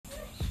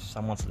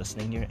someone's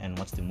listening here and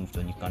wants to move to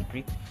a new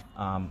country,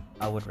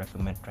 I would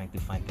recommend trying to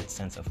find that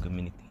sense of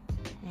community.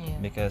 Yeah.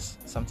 Because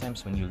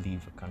sometimes when you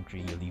leave a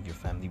country, you leave your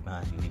family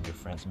behind, you leave your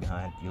friends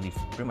behind, you leave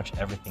pretty much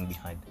everything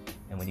behind.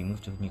 And when you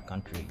move to a new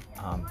country,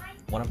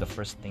 one of the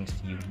first things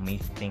you may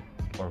think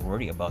or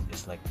worry about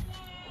is like,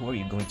 who are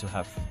you going to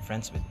have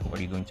friends with? Who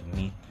are you going to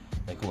meet?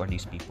 Like, who are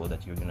these people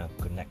that you're gonna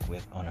connect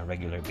with on a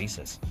regular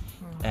basis?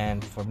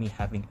 And for me,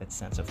 having that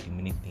sense of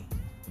community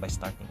by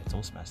starting at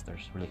Toastmasters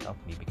really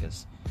helped me,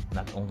 because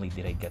not only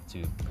did I get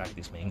to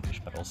practice my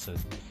English, but also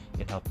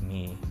it helped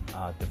me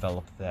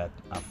develop that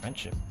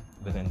friendship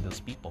within those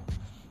people.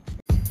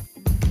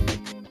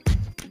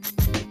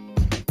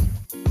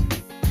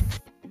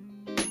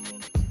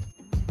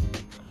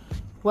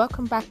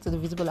 Welcome back to the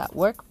Visible at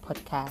Work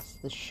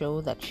podcast, the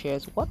show that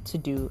shares what to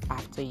do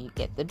after you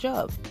get the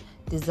job,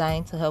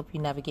 designed to help you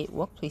navigate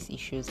workplace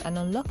issues and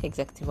unlock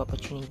executive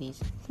opportunities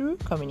through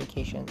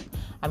communication.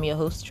 I'm your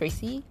host,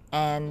 Tracy,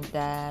 and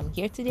I'm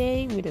here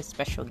today with a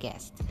special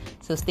guest.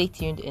 So stay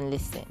tuned and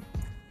listen.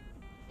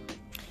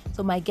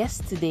 So my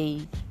guest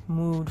today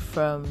moved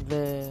from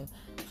the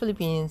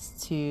Philippines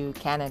to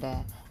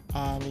Canada,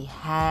 and he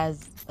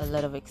has a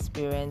lot of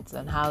experience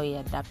on how he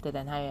adapted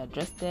and how he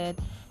adjusted.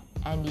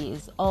 And he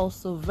is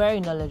also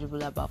very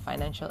knowledgeable about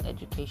financial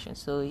education.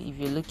 So if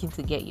you're looking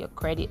to get your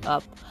credit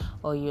up,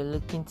 or you're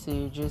looking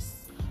to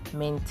just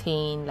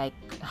maintain, like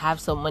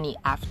have some money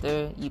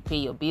after you pay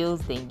your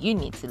bills, then you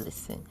need to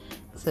listen.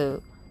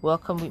 So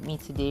welcome with me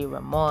today,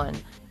 Ramon.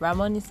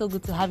 Ramon, it's so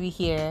good to have you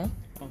here.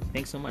 Oh,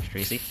 thanks so much,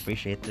 Tracy.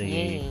 Appreciate the.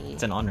 Yay.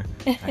 It's an honor,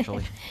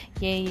 actually.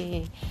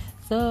 Yay.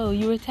 So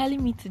you were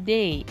telling me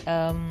today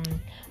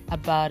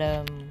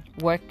about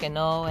work and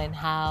all, and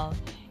how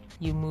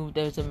you moved.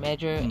 There's a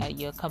merger at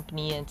your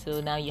company, and so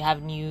now you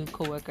have new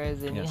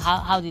coworkers. And Yes.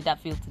 how did that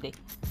feel today?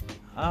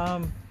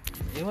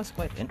 It was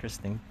quite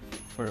interesting.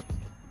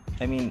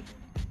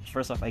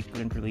 First off, it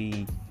didn't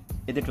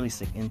really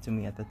sink into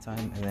me at the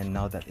time, and then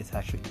now that it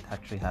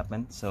actually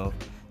happened, so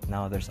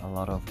now there's a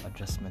lot of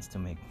adjustments to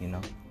make,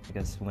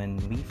 because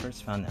when we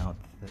first found out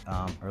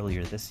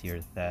earlier this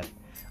year that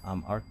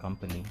our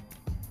company,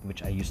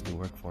 which I used to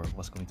work for,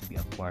 was going to be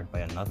acquired by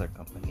another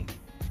company,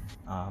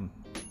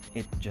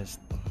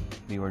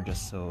 we were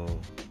just so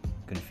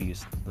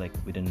confused. Like,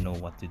 we didn't know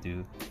what to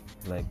do,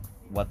 like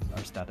what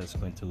our status is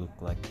going to look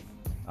like.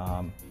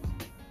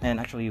 And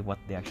actually, what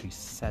they actually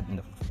said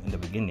in the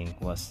beginning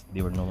was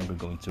they were no longer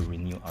going to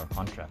renew our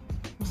contract.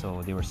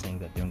 So they were saying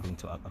that they were going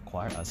to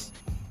acquire us,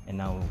 and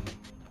now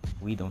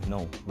we don't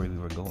know where we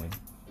were going.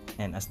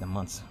 And as the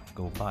months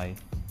go by,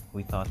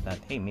 we thought that,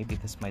 hey, maybe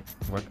this might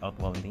work out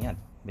well in the end,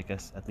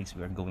 because at least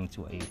we are going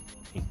to a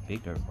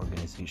bigger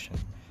organization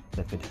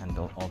that could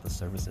handle all the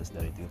services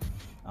that I do.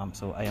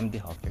 So I am the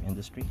healthcare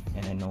industry,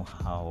 and I know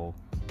how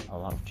a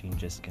lot of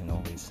changes can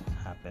always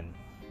happen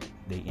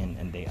day in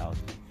and day out,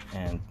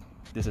 and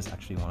this is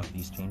actually one of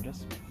these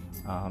changes.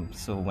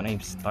 So when I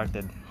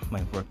started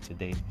my work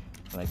today,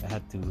 like, I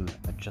had to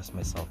adjust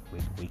myself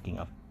with waking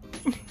up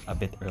a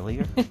bit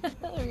earlier.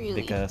 Really?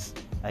 Because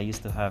I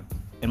used to have,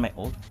 in my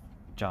old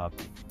job,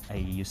 I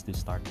used to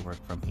start work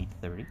from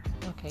 8:30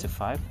 to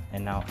 5,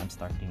 and now I'm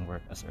starting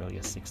work as early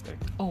as 6:30.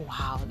 Oh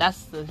wow,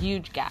 that's a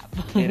huge gap.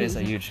 It is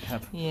a huge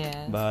gap.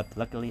 Yeah. But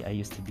luckily, I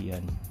used to be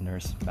a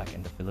nurse back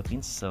in the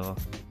Philippines, so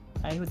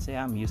I would say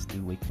I'm used to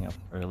waking up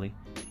early.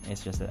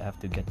 It's just that I have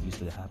to get used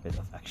to the habit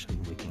of actually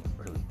waking up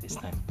early this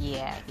time.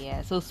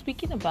 Yeah. So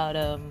speaking about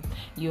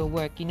your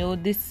work,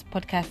 this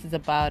podcast is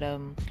about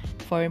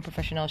foreign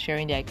professionals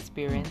sharing their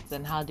experience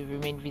and how they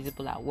remain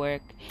visible at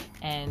work.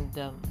 And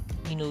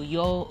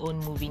your own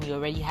moving, you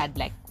already had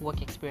like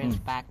work experience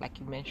back, like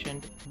you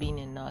mentioned, being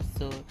a nurse,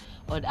 so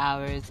odd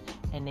hours,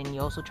 and then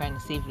you're also trying to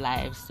save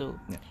lives. So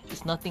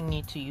it's nothing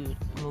new to you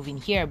moving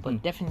here,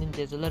 but definitely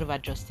there's a lot of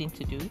adjusting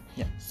to do.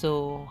 Yeah.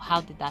 So how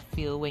did that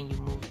feel when you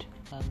moved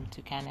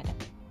to Canada?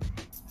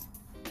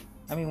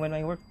 I mean, when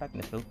I worked back in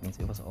the Philippines,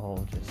 it was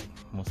all just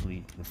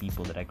mostly the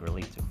people that I could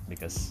relate to,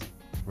 because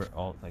we're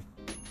all like,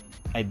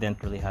 I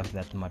didn't really have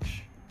that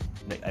much.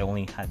 Like, I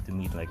only had to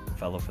meet like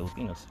fellow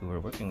Filipinos who were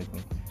working with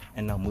me.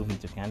 And now moving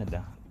to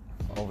Canada,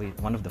 always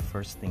one of the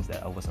first things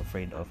that I was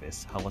afraid of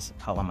is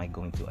how am I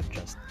going to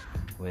adjust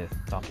with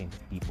talking to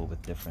people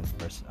with different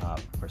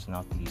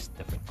personalities,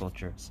 different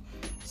cultures.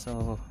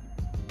 So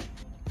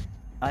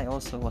I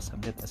also was a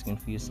bit as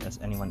confused as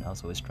anyone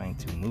else who is trying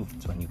to move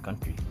to a new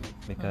country,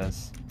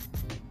 because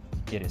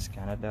it is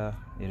Canada.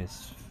 It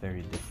is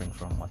very different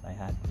from what I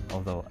had,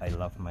 although I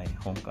love my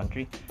home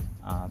country.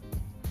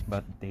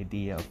 But the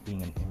idea of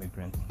being an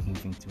immigrant,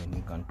 moving to a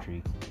new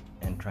country,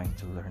 and trying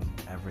to learn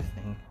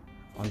everything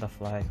on the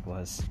fly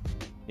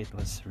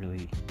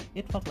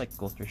it felt like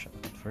culture shock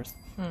at first,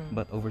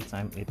 but over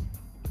time it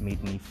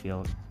made me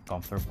feel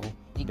comfortable,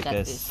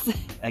 because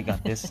I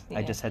got this. Yeah.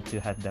 I just had to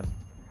have that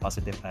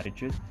positive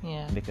attitude,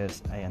 Yeah.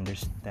 because I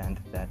understand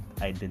that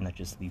I did not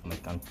just leave my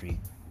country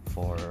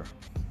for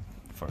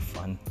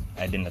fun.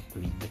 I did not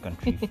leave the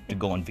country to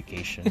go on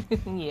vacation.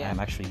 Yeah. I'm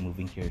actually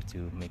moving here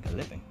to make a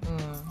living,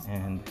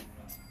 and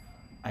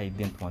I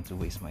didn't want to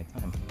waste my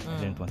time. I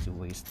didn't want to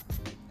waste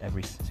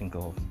every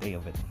single day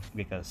of it,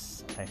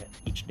 because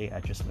each day I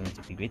just learn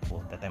to be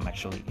grateful that I'm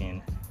actually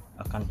in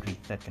a country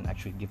that can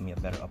actually give me a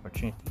better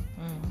opportunity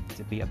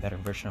to be a better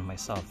version of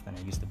myself than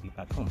I used to be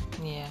back home.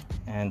 Yeah.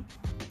 And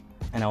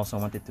I also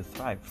wanted to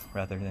thrive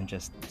rather than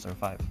just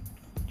survive,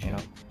 you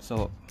know.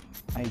 So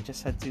I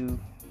just had to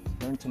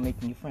learn to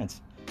make new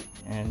friends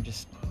and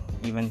just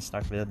even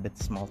start with a bit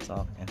small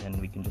talk, and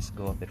then we can just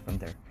go a bit from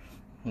there.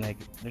 Like,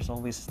 there's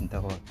always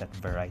that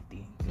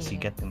variety, because you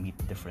get to meet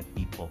different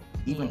people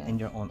even in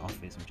your own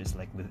office, which is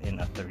like within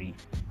a 30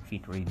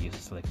 feet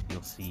radius. Like,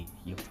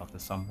 you'll talk to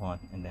someone,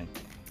 and then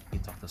you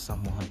talk to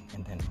someone,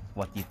 and then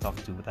what you talk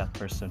to with that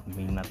person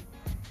may not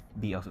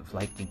be of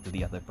liking to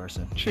the other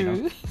person. True.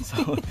 You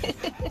know?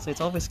 So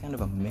it's always kind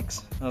of a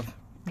mix of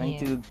trying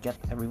to get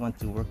everyone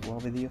to work well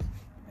with you,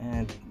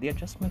 and the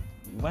adjustment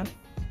went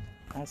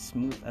as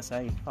smooth as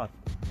I thought.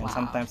 And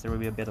sometimes there will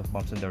be a bit of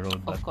bumps in the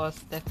road, but of course,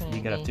 definitely.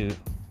 you gotta to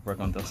work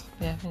on those.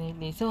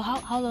 Definitely. So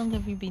how long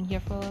have you been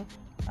here for?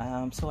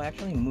 So I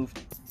actually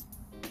moved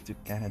to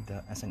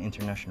Canada as an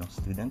international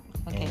student,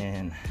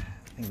 and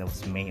I think that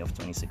was May of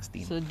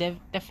 2016. So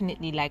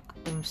definitely, like,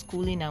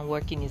 schooling and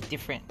working is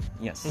different.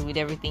 Yes. With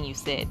everything you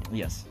said.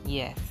 Yes.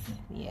 Yes.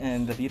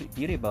 And the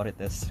beauty about it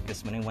is,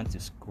 because when I went to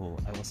school,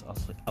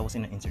 I was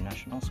in an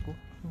international school,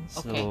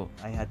 so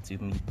I had to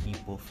meet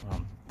people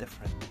from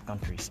different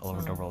countries all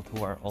over the world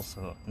who are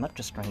also not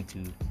just trying to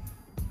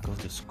go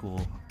to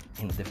school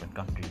in a different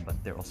country, but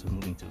they're also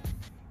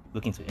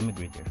looking to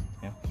immigrate here.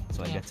 Yeah.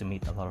 So I get to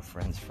meet a lot of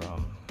friends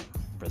from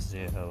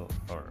Brazil,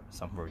 or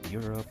somewhere in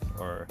Europe,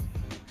 or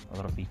a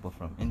lot of people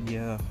from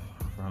India,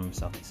 from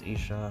Southeast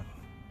Asia,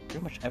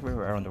 pretty much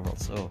everywhere around the world.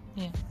 So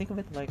think of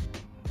it like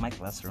my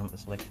classroom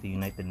is like the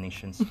United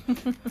Nations.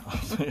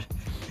 So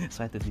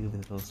I had to deal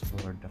with those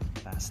for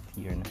the past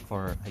year,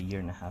 for a year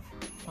and a half.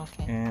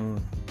 And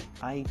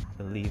I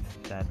believe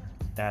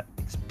that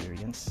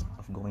experience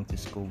of going to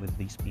school with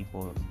these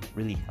people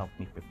really helped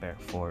me prepare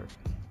for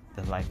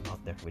the life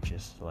out there, which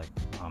is like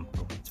going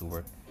to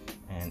work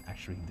and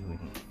actually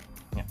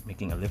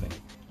making a living.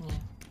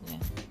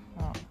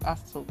 Oh,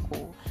 that's so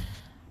cool.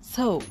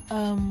 So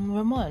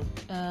Ramon,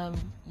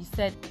 you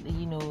said,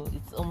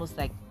 it's almost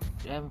like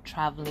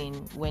traveling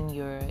when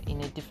you're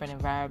in a different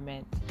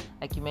environment.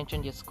 Like you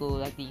mentioned your school,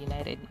 like the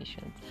United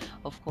Nations,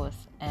 of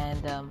course.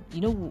 And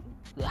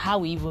how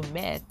we even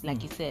met,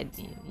 like you said,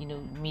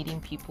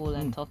 meeting people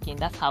and talking,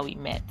 that's how we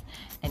met.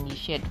 And you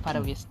shared part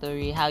of your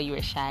story, how you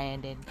were shy,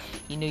 and then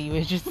you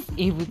were just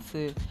able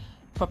to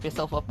prop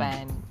yourself up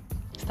and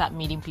start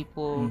meeting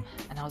people.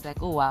 And I was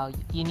like, oh wow,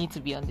 you need to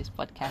be on this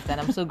podcast. And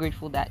I'm so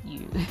grateful that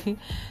you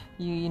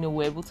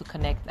were able to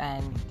connect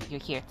and you're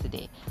here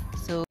today.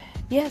 So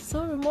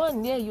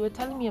Ramon, you were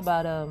telling me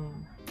about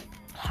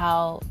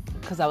how,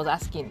 because I was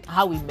asking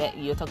how we met.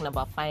 You're talking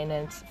about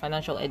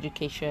financial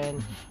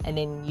education, and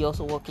then you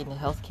also work in the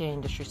healthcare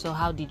industry. So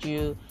how did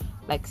you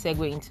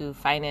segue into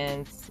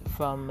finance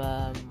from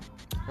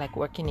like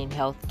working in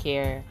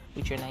healthcare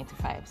with your 9 to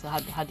 5? So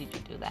how did you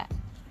do that?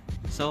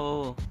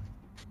 So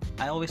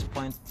I always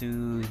point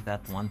to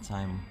that one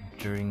time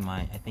during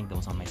I think that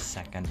was on my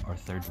second or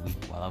third week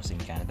while I was in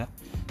Canada.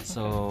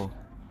 So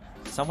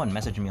someone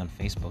messaged me on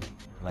Facebook,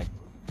 like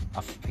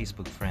a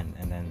Facebook friend,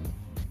 and then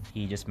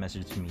he just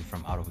messaged me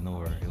from out of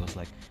nowhere. It was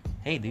like,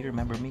 hey, do you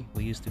remember me?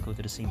 We used to go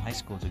to the same high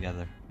school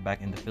together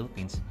back in the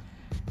Philippines.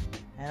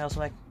 And I was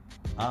like,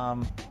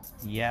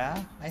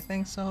 yeah, I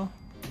think so.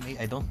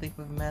 I don't think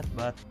we've met,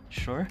 but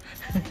sure.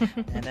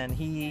 And then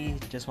he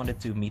just wanted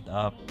to meet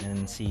up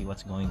and see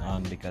what's going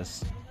on,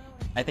 because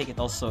I think it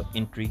also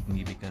intrigued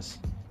me, because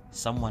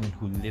someone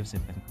who lives in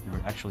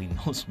Vancouver actually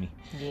knows me.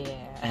 Yeah.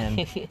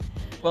 And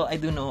well, I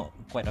do know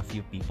quite a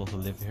few people who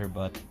live here,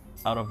 but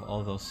out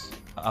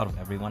of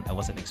everyone, I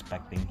wasn't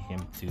expecting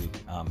him to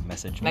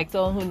message me. Like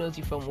someone who knows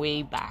you from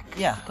way back.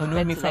 Yeah, who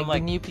knew me from the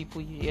new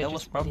people you. That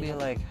was probably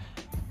like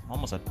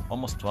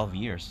almost 12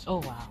 years. Oh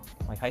wow.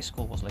 Like high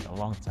school was like a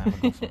long time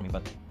ago for me,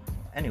 but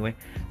anyway,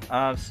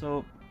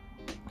 so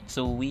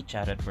we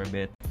chatted for a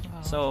bit.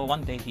 Wow. So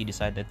one day he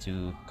decided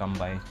to come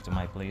by to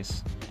my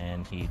place,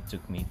 and he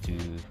took me to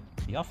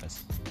the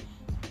office.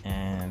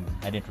 And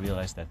I didn't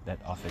realize that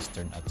office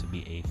turned out to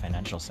be a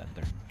financial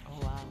center.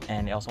 Oh wow.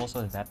 And it was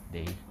also that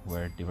day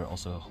where they were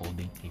also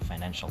holding a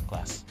financial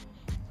class,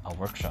 a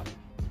workshop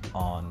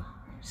on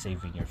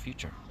saving your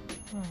future.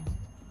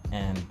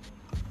 And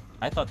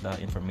I thought the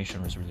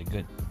information was really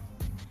good,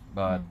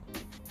 but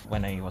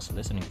when I was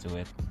listening to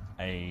it,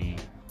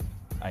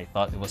 I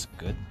thought it was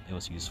good, it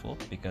was useful,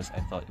 because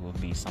I thought it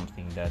would be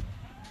something that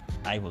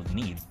I will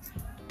need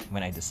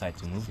when I decide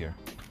to move here.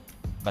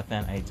 But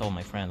then I told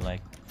my friend,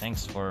 like,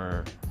 thanks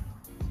for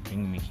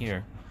bringing me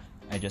here.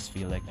 I just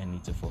feel like I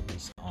need to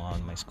focus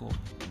on my school,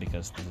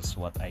 because this is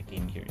what I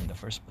came here in the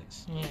first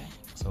place. Yeah.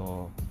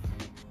 So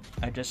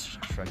I just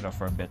shrugged off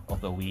for a bit,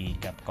 although we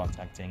kept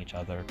contacting each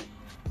other,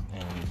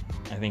 and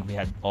I think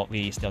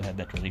we still had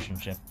that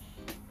relationship.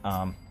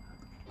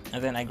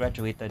 And then I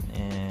graduated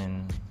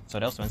so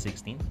that was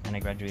 2016, and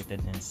I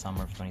graduated in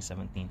summer of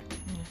 2017.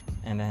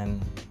 And then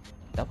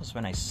that was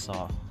when I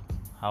saw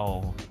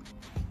how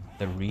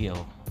the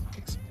real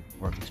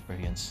work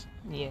experience.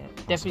 Yeah,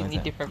 was definitely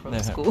going to- different from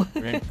school.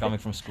 Coming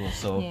from school,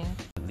 so Yeah.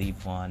 leave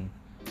one,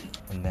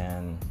 and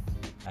then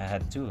I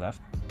had 2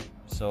 left.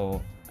 So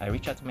I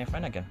reached out to my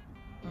friend again,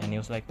 and he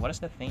was like, "What is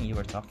the thing you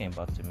were talking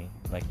about to me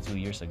like 2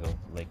 years ago?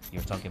 Like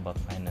you're talking about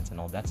finance and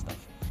all that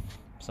stuff."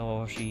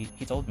 So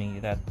he told me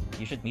that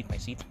you should meet my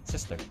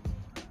sister,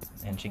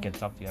 and she can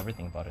talk to you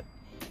everything about it.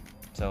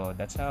 So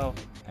that's how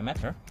I met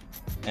her,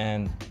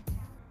 and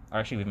or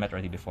actually we met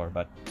already before,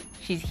 but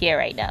She's here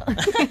right now.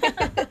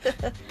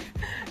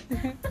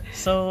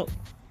 so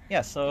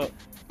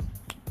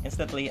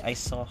instantly I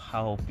saw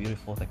how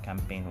beautiful the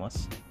campaign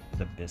was,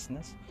 the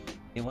business.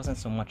 It wasn't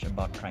so much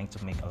about trying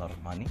to make a lot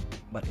of money,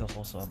 but it was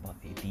also about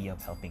the idea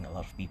of helping a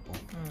lot of people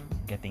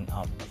getting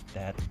out of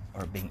debt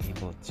or being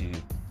able to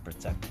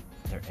protect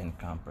their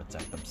income,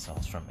 protect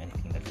themselves from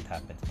anything that could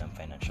happen to them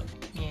financially.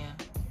 Yeah.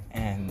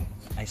 And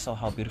I saw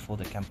how beautiful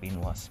the campaign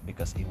was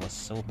because it was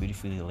so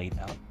beautifully laid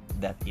out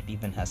that it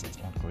even has its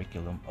own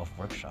curriculum of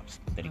workshops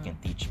that you can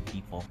teach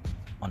people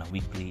on a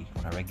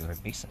regular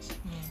basis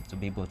to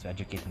be able to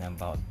educate them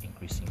about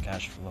increasing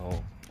cash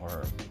flow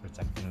or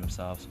protecting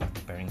themselves or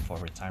preparing for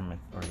retirement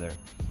or their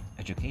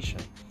education.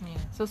 Yeah.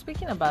 So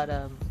speaking about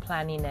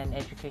planning and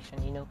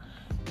education,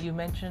 you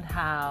mentioned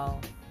how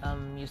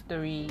your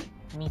story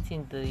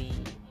meeting the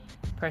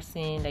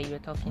person that you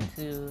were talking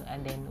to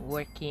and then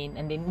working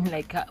and then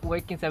like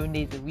working 7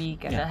 days a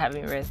week and not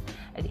having rest.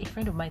 And a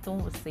friend of mine,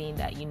 someone was saying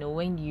that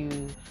when you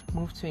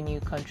move to a new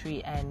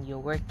country and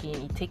you're working,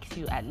 it takes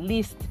you at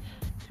least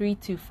 3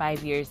 to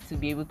 5 years to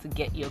be able to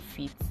get your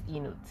feet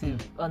to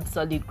on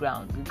solid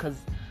ground, because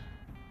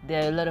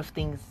there are a lot of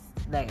things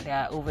like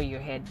that are over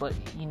your head, but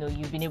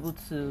you've been able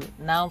to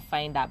now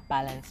find that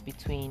balance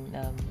between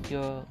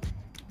your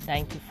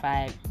 9 to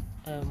 5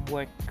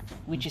 work,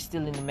 which is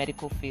still in the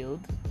medical field,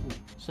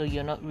 so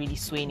you're not really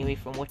swaying away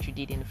from what you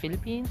did in the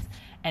Philippines,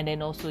 and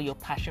then also your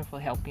passion for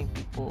helping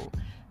people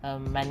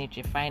manage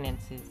their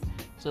finances.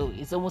 So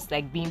it's almost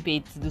like being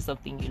paid to do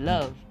something you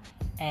love.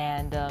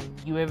 And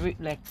you were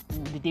like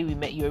the day we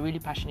met, you were really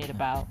passionate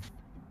about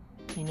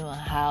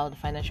how the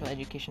financial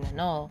education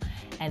and all,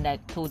 and I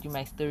told you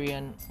my story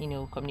on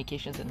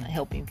communications and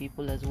helping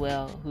people as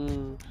well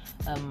who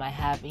might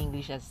have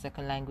English as a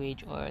second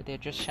language, or they're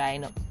just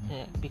shying up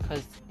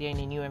because they're in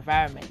a new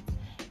environment,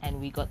 and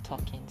we got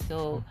talking.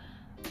 So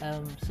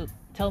so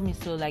tell me,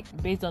 so like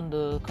based on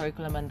the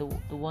curriculum and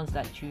the ones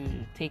that you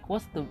take,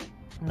 what's the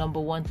number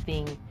one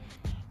thing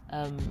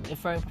a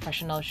foreign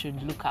professional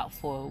should look out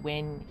for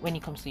when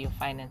it comes to your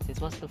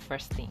finances? What's the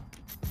first thing?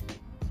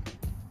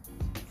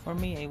 For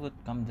me, it would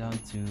come down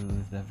to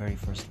the very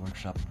first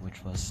workshop,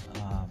 which was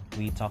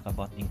we talk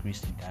about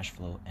increasing cash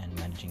flow and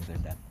managing their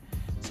debt.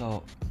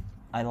 So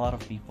a lot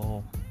of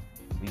people,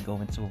 we go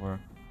into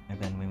work, and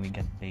then when we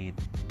get paid,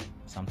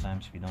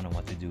 sometimes we don't know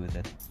what to do with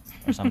it,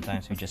 or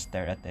sometimes we just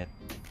stare at it,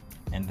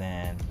 and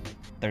then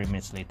 30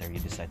 minutes later you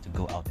decide to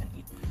go out and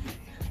eat,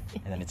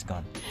 and then it's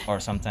gone. Or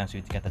sometimes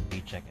we get that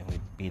paycheck and we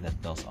pay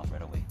that bills off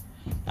right away.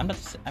 I'm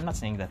not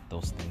saying that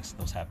those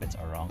habits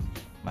are wrong,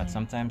 but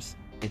sometimes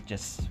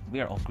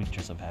we are all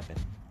creatures of habit,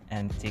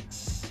 and it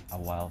takes a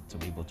while to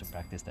be able to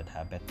practice that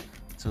habit,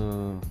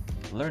 to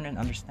learn and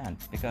understand.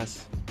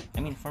 Because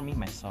for me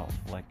myself,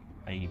 like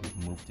I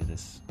moved to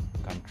this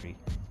country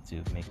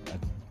to make a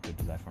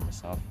good life for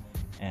myself,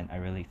 and I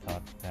really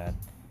thought that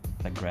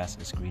the grass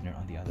is greener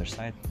on the other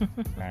side.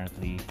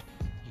 Apparently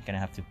you kind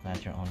of have to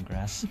plant your own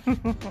grass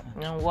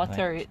and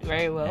water it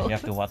very well. You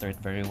have to water it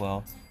very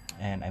well.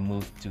 And I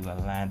moved to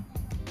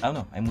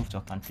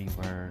a country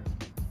where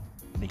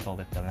they call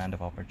it the land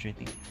of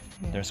opportunity.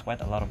 There's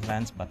quite a lot of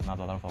lands, but not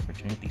a lot of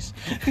opportunities.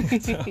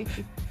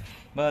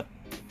 But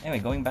anyway,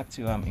 going back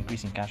to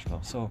increasing cash flow.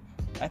 So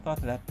I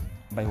thought that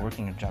by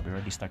working a job, you're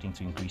already starting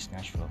to increase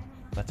cash flow.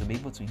 But to be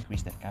able to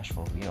increase that cash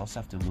flow, you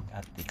also have to look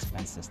at the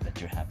expenses that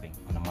you're having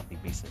on a monthly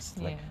basis.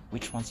 Like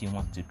which ones you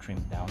want to trim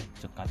down,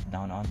 to cut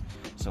down on.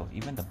 So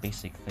even the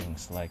basic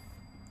things, like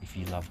if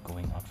you love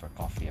going out for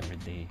coffee every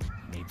day,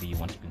 maybe you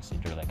want to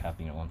consider like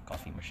having your own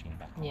coffee machine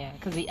back home. Yeah,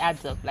 because it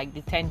adds up, like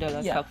the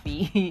 $10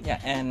 coffee. Yeah,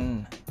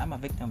 and I'm a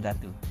victim of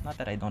that too. Not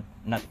that I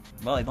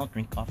don't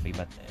drink coffee,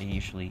 but I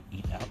usually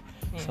eat out.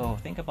 So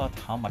think about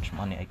how much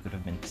money I could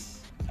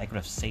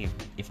have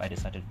saved if I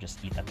decided to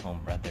just eat at home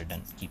rather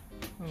than keep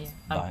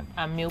buying.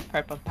 And meal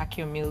prep and pack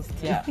your meals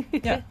too.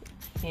 Yeah.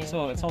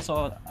 So it's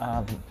also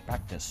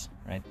practice,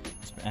 right?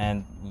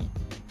 And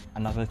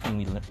another thing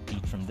we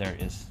teach from there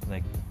is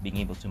like being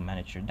able to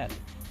manage your debt,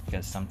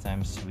 because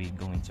sometimes we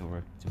go into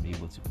work to be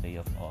able to pay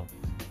off all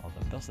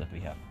the bills that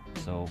we have.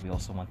 So we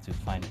also want to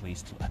find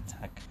ways to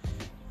attack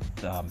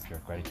your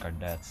credit card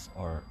debts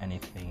or any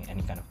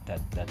kind of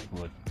debt that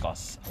would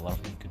cause a lot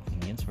of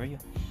inconvenience for you,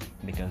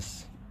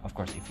 because of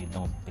course if you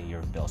don't pay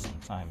your bills on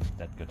time,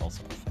 that could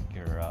also affect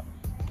your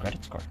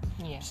credit score.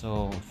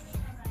 So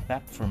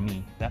that for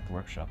me, that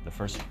workshop, the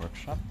first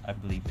workshop, I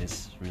believe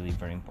is really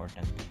very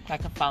important.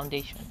 Like a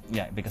foundation.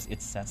 Yeah, because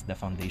it sets the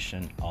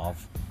foundation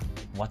of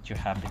what your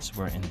habits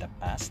were in the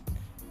past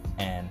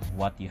and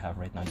what you have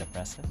right now in the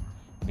present.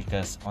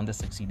 because on the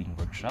succeeding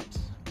workshops,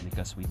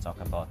 because we talk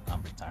about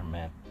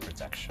retirement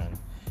protection,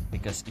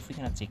 because if you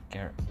cannot take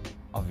care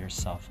of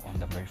yourself on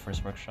the very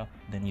first workshop,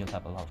 then you'll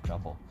have a lot of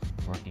trouble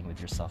working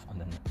with yourself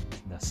on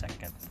the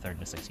second, third,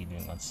 the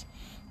succeeding ones,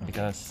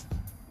 because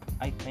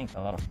I think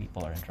a lot of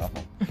people are in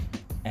trouble,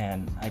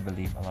 and I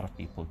believe a lot of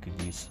people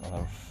could use a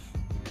lot of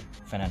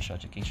financial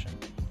education.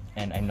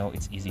 And I know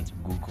it's easy to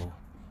Google,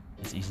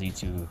 it's easy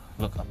to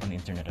look up on the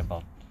internet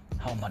about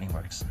how money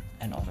works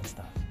and all that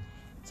stuff.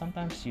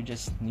 Sometimes you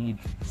just need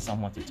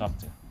someone to talk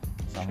to,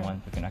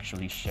 someone who can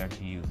actually share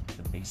to you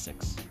the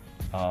basics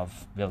of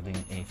building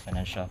a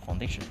financial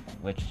foundation,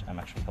 which I'm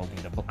actually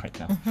holding the book right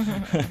now.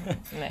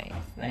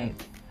 Nice.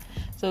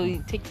 So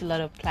it takes a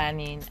lot of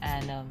planning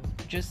and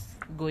just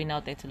going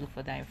out there to look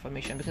for that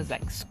information, because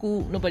like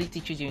school, nobody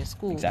teaches you in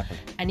school. Exactly.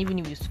 And even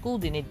if you're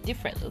schooled in a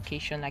different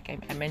location, like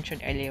I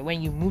mentioned earlier,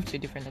 when you move to a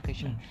different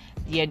location,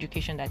 the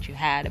education that you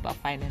had about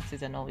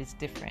finances and all is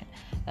different.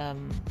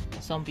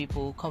 Some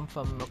people come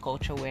from a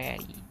culture where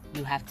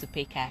you have to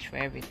pay cash for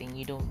everything.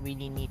 You don't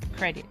really need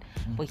credit.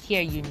 But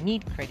here you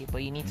need credit,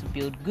 but you need to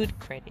build good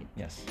credit.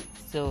 Yes.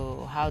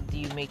 So how do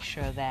you make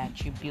sure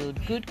that you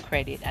build good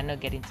credit and not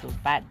get into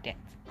bad debt,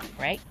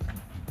 right?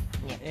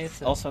 Yeah.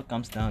 It also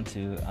comes down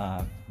to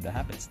the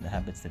habits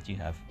that you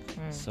have.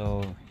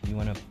 So you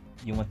want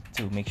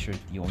to make sure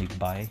that you only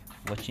buy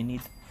what you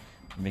need,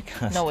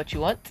 because know what you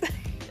want.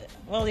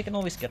 well, you can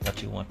always get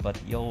what you want, but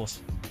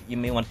you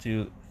may want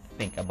to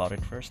think about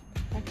it first.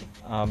 Okay.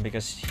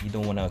 Because you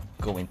don't want to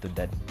go into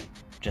debt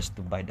just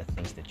to buy the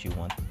things that you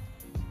want,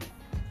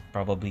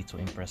 probably to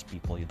impress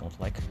people you don't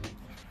like.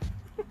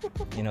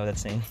 You know that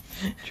saying?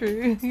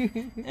 True.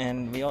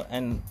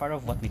 And part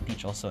of what we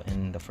teach also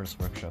in the first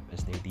workshop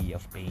is the idea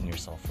of paying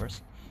yourself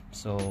first.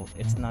 So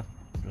it's not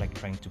like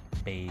trying to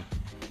pay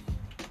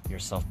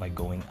yourself by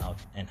going out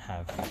and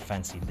have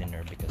fancy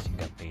dinner because you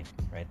got paid,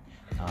 right?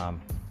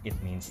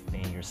 It means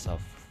paying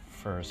yourself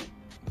first,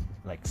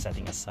 like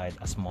setting aside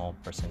a small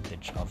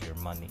percentage of your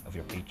money, of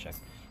your paycheck,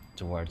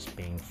 towards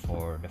paying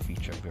for the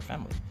future of your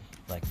family,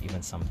 like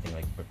even something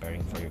like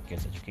preparing for your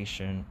kids'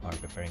 education or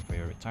preparing for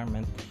your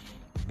retirement.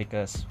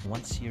 Because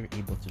once you're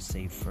able to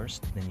save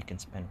first, then you can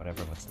spend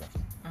what's left.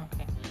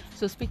 Okay.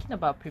 So speaking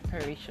about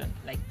preparation,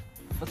 like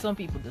for some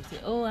people they'll say,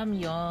 "Oh, I'm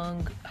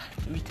young,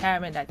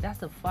 retirement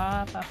that's a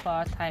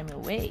far time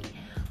away."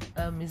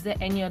 Is there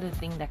any other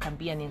thing that can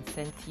be an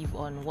incentive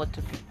on what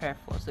to prepare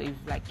for? So if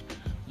like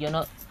you're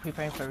not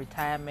preparing for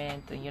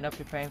retirement and you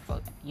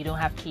don't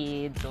have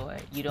kids or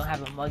you don't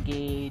have a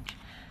mortgage,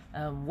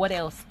 what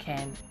else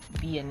can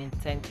be an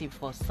incentive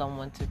for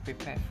someone to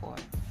prepare for?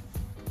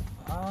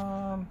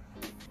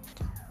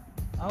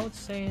 I would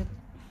say,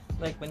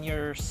 like when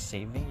you're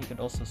saving, you could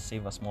also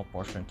save a small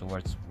portion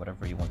towards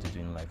whatever you want to do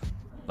in life.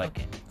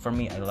 Like for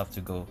me, I love to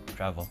go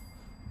travel.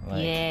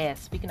 Yeah,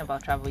 speaking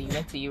about travel, you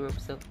went to Europe,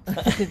 so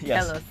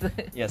Yes. tell us.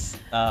 Yes,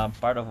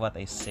 part of what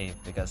I save,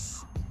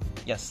 because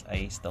yes,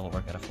 I still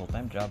work at a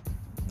full-time job,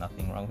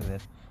 nothing wrong with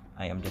it.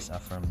 I am just a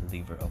firm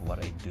believer of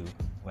what I do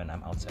when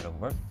I'm outside of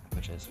work,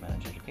 which is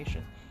financial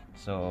education.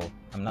 So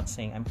I'm not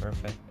saying I'm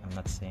perfect, I'm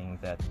not saying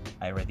that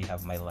I already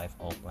have my life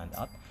all planned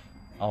out.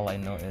 All I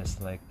know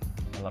is like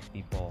a lot of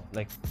people,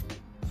 like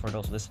for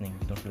those listening,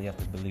 you don't really have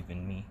to believe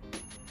in me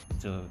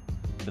to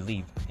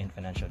believe in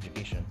financial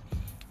education.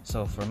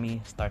 So for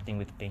me, starting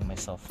with paying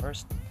myself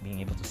first, being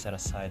able to set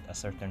aside a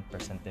certain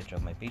percentage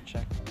of my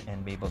paycheck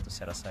and be able to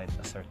set aside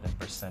a certain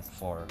percent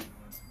for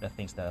the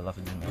things that I love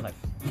to do in my life.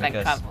 Like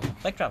travel.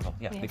 Like travel,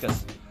 yeah.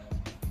 Because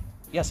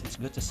yes, it's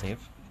good to save,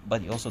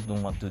 but you also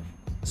don't want to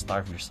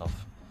starve yourself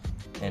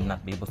and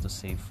not be able to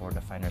save for the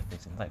finer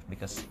things in life,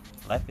 because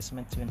life is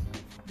meant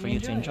for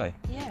you to enjoy.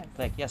 Yeah.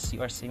 Like yes,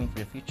 you are saving for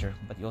the future,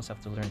 but you also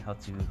have to learn how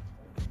to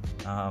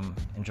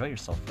enjoy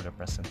yourself for the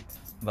present,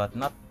 but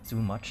not too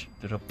much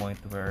to the point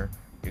where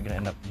you're gonna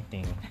end up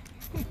eating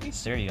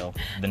cereal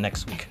the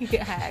next week.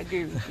 Yeah, I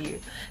agree with you.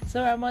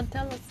 So Ramon,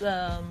 tell us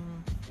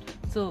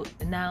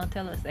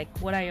like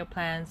what are your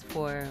plans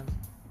for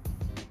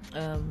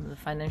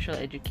financial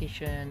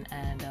education,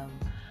 and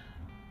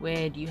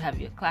where do you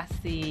have your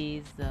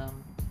classes,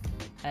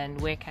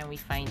 and where can we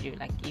find you?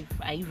 Like if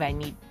I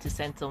need to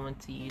send someone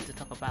to you to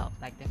talk about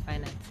like their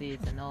finances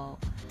and all,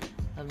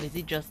 is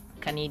it just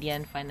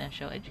Canadian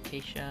financial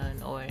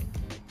education or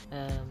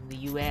the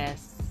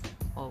US,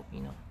 or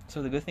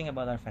So the good thing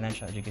about our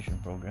financial education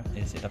program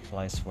is it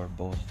applies for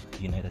both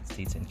the United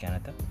States and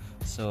Canada.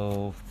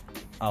 So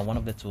one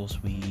of the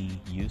tools we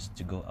use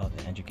to go out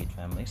and educate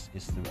families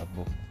is through a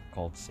book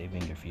called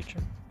Saving Your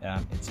Future.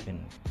 It's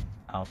been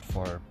out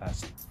for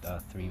past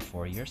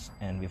 3-4 years,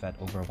 and we've had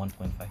over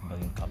 1.5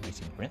 million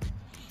copies in print.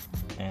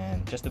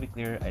 And just to be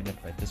clear, I didn't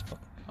write this book.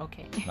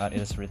 Okay.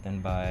 It is written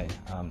by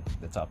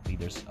the top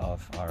leaders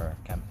of our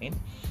campaign.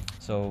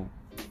 So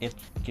it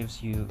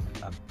gives you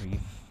a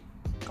brief,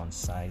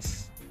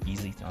 concise,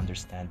 easy to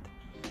understand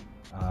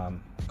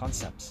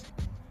concepts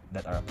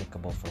that are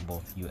applicable for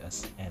both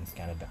US and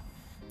Canada.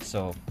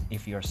 So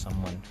if you're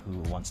someone who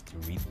wants to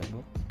read the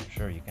book,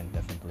 sure, you can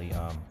definitely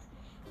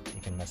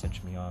you can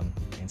message me on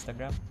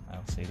Instagram.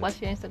 I'll say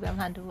What's your Instagram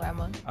handle,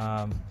 Ramon?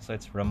 So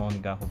it's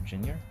Ramon Gahob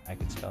Jr. I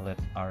could spell it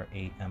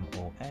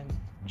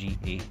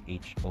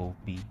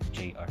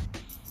RAMONGAHOBJR.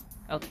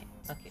 Okay.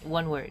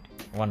 One word.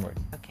 One word.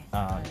 Okay.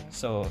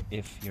 So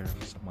if you're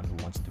someone who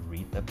wants to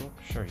read the book,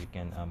 sure, you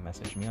can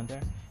message me on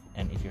there.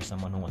 And if you're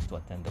someone who wants to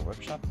attend the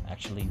workshop,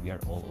 actually we are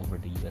all over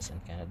the US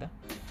and Canada.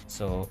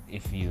 So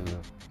if you,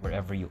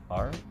 wherever you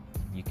are,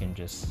 you can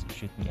just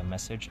shoot me a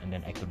message and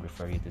then I could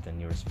refer you to the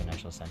nearest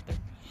financial center.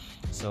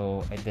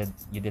 So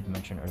you did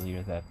mention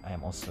earlier that I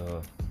am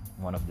also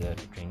one of the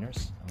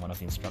trainers, I'm one of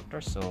the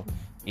instructors. So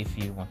if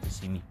you want to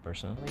see me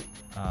personally,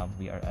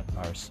 we are at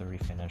our Surrey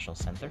Financial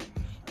Center,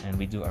 and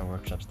we do our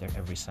workshops there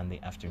every Sunday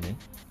afternoon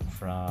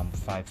from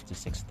 5 to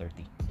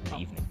 6:30 in the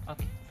evening.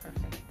 Okay,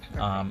 perfect.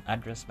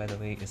 Address, by the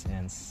way, is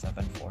in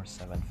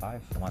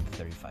 7475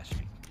 135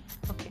 Street.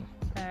 Okay.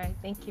 All right.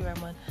 Thank you,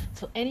 Ramon.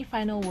 So, any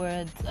final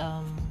words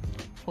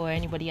for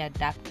anybody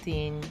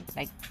adapting,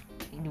 like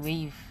the way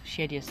you've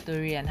shared your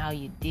story and how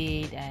you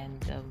did,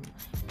 and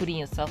putting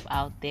yourself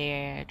out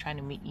there, trying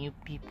to meet new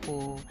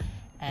people,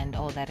 and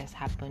all that has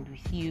happened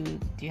with you?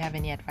 Do you have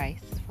any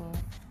advice for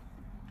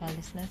our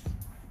listeners?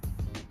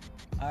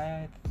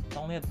 The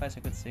only advice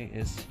I could say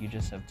is you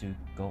just have to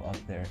go out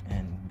there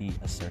and be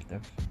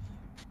assertive,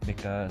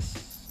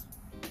 because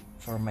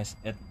for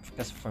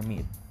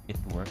me it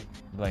worked.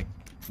 Like,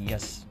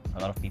 yes, a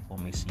lot of people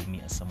may see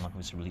me as someone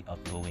who's really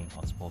outgoing,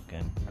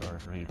 outspoken, or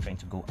really trying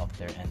to go out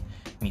there and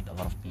meet a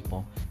lot of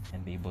people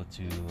and be able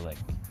to like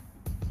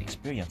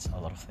experience a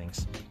lot of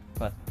things,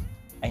 but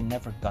I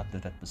never got to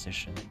that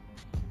position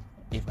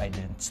if I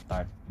didn't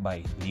start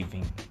by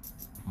leaving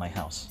my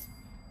house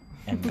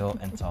and go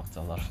and talk to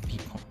a lot of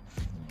people,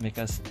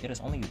 because it is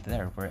only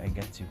there where I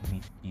get to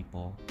meet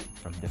people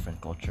from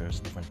different cultures,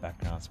 different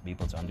backgrounds, be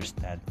able to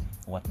understand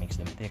what makes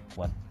them tick,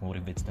 what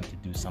motivates them to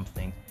do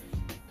something.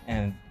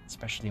 And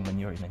especially when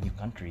you're in a new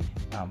country,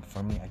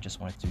 for me, I just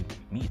wanted to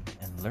meet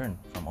and learn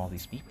from all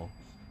these people,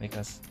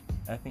 because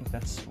I think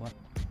that's what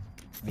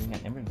being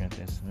an immigrant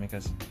is,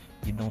 because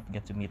you don't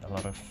get to meet a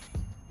lot of,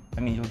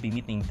 you'll be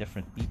meeting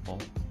different people,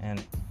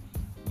 and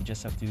you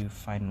just have to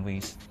find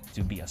ways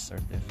to be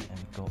assertive and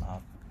go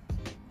out.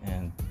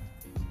 And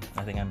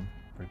I think I'm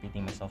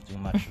repeating myself too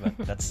much, but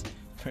that's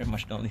pretty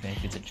much the only thing I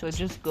could suggest. So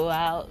just go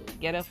out,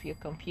 get off your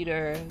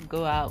computer,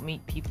 go out,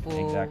 meet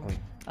people. Exactly.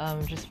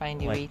 Just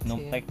find your way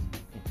to.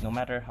 No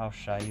matter how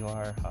shy you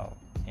are, how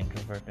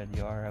introverted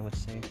you are, I would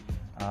say,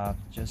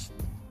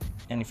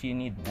 and if you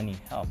need any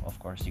help, of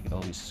course, you could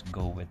always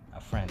go with a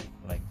friend,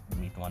 like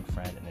meet one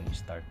friend, and then you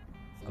start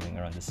going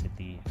around the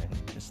city. And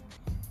just,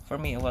 for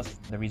me, it was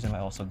the reason why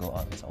I also go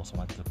out, is I also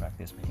want to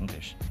practice my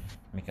English,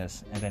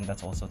 and then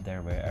that's also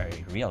there where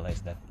I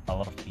realized that a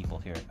lot of people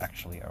here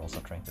actually are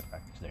also trying to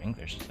practice their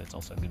English. So it's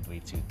also a good way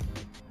to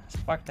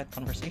spark that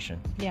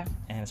conversation. Yeah.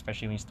 And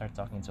especially when you start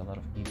talking to a lot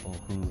of people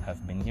who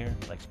have been here,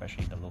 like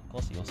especially the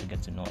locals, you also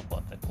get to know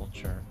about the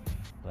culture,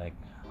 like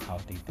how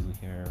they do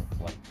here,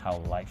 how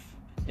life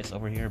is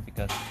over here.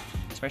 Because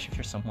especially if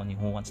you're someone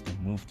who wants to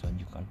move to a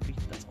new country,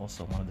 that's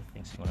also one of the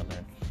things you want to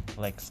learn.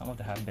 Like, some of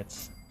the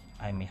habits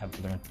I may have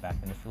learned back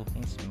in the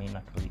Philippines may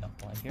not really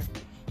apply here.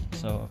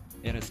 So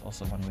it is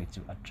also one way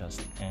to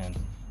adjust and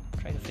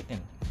try to fit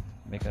in,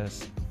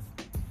 because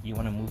you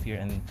want to move here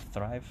and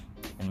thrive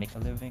and make a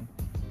living,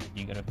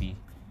 you gotta be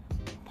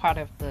part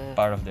of the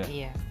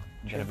yeah,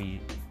 you gotta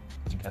be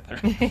together.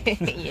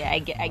 Yeah, I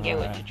get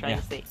what you're trying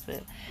to say. So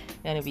you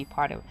want to be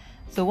part of it.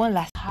 So one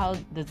last, how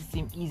does it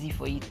seem easy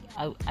for you?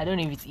 I don't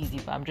know if it's easy,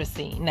 but I'm just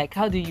saying, like,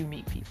 how do you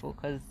meet people?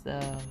 Because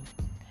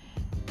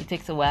it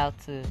takes a while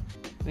to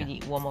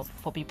really warm up,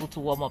 for people to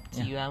warm up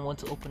to you and want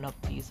to open up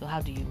to you. So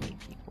how do you meet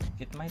people?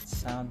 It might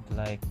sound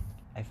like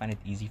I find it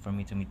easy for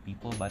me to meet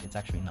people, but it's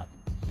actually not.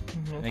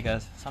 Mm-hmm.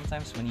 Because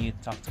sometimes when you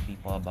talk to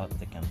people about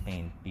the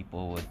campaign,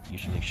 people would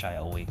usually shy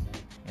away,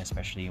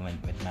 especially when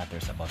it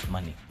matters about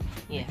money.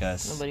 Yes,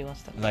 because nobody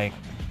wants to. Like,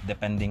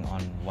 depending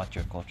on what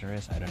your culture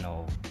is, I don't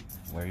know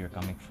where you're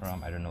coming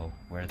from, I don't know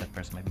where that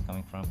person might be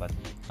coming from, but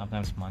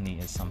sometimes money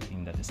is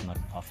something that is not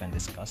often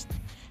discussed.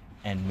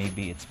 And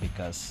maybe it's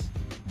because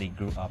they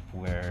grew up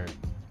where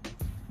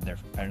their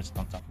parents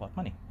don't talk about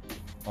money,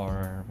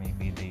 or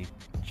maybe they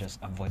just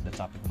avoid the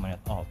topic of money at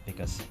all,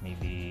 because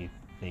maybe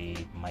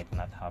they might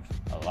not have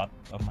a lot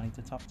of money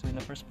to talk to in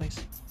the first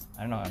place.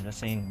 I don't know, I'm just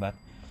saying. But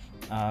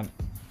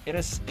it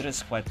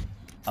is quite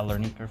a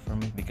learning curve for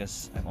me,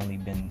 because I've only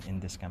been in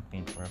this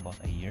campaign for about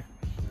a year,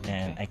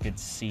 and I could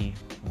see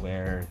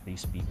where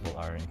these people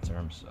are in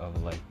terms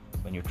of, like,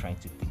 when you're trying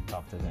to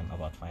talk to them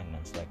about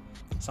finance. Like,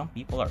 some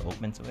people are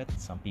open to it,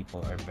 some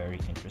people are very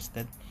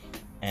interested,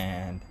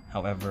 and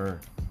however,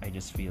 I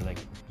just feel like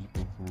the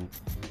people who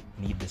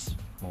need this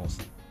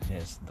most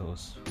is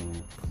those who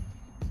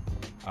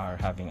are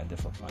having a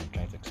difficult time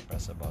trying to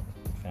express about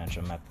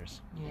financial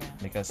matters. Yeah.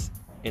 Because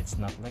it's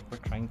not like we're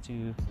trying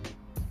to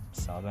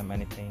sell them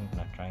anything,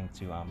 not trying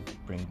to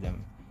bring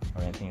them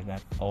or anything like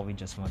that. All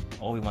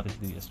we wanted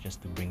to do is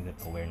just to bring that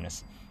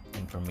awareness,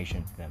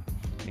 information to them,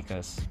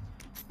 because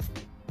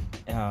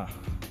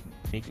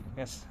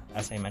because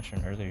as I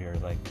mentioned earlier,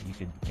 like you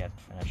could get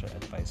financial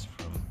advice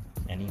from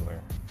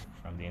anywhere,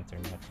 from the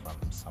internet,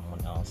 from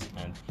someone else,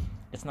 and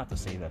it's not to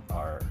say that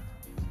our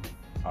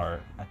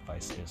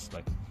advice is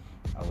like,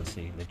 I would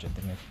say,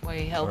 legitimate Well,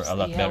 it or helps. a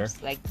lot It better.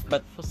 helps, like,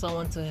 But for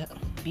someone to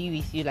be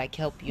with you, like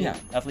help you. yeah,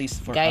 at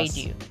least for guide us,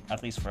 you.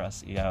 at least for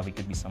us, yeah, we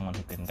could be someone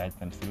who can guide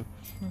them through.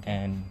 Okay.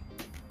 And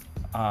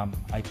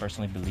I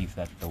personally believe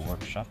that the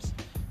workshops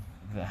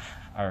that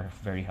are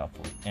very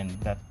helpful, and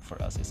that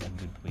for us is a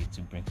good way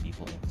to bring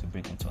people in, to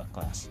bring into a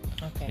class.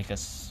 Okay.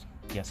 Because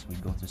yes, we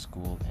go to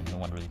school and no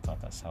one really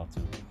taught us how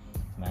to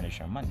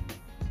manage our money.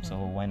 So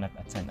why not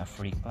attend a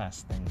free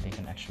class? Then they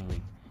can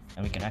actually,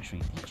 and we can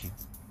actually teach you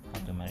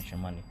how to manage your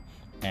money.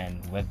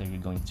 And whether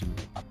you're going to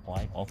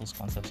apply all those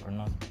concepts or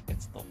not,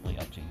 it's totally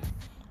up to you.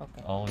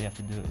 Okay. All you have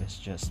to do is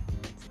just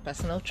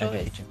Personal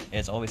choice.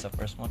 it's always a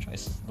personal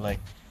choice. Like,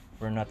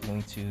 we're not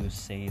going to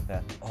say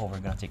that, oh, we're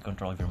gonna take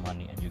control of your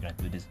money and you're gonna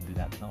do this and do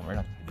that. No, we're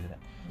not gonna do that.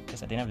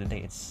 Because at the end of the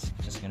day, it's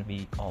just gonna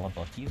be all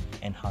about you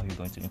and how you're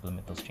going to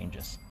implement those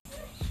changes.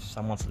 If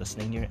someone's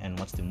listening here and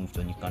wants to move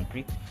to a new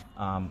country,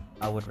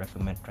 I would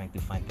recommend trying to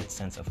find that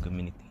sense of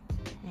community.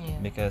 Yeah.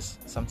 Because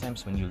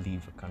sometimes when you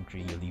leave a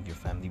country, you leave your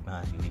family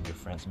behind, you leave your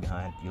friends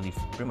behind, you leave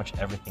pretty much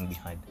everything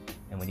behind.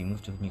 And when you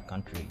move to a new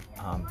country,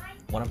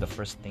 one of the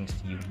first things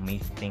you may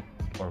think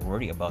or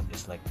worry about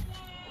is like,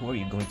 who are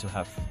you going to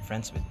have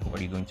friends with? Who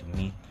are you going to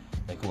meet?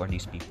 Like, who are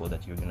these people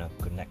that you're gonna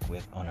connect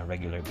with on a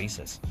regular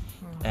basis?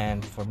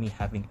 And for me,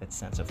 having that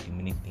sense of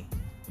community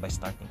by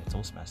starting at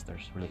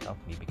Toastmasters really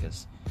helped me,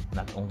 because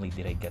not only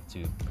did I get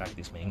to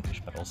practice my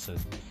English, but also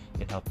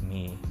it helped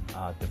me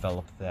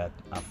develop that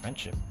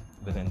friendship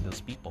within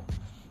those people.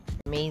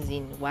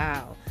 Amazing.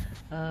 Wow.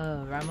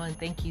 Ramon,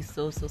 thank you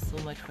so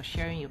much for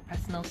sharing your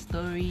personal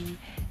story,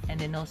 and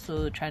then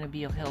also trying to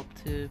be of help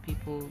to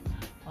people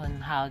on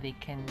how they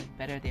can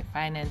better their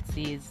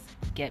finances,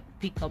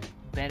 pick up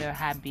better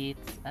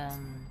habits,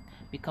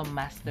 become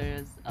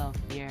masters of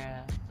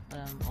their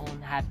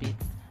own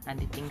habits and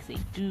the things they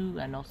do,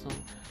 and also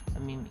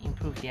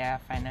improve their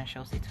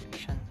financial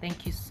situation.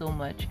 Thank you so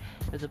much.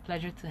 It was a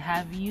pleasure to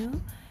have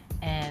you,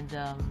 and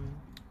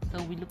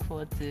so we look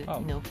forward to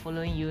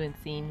following you and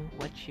seeing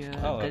what you're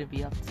going to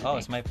be up to. Oh,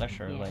 next. it's my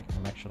pleasure. Yeah. Like,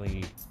 I'm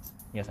actually,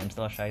 yes, I'm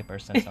still a shy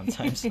person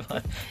sometimes,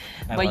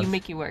 but you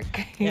make it work.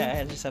 Yeah,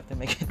 I just have to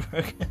make it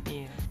work.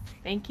 Yeah.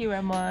 Thank you,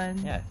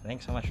 Ramon. Yeah,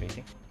 thanks so much,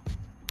 Tracy.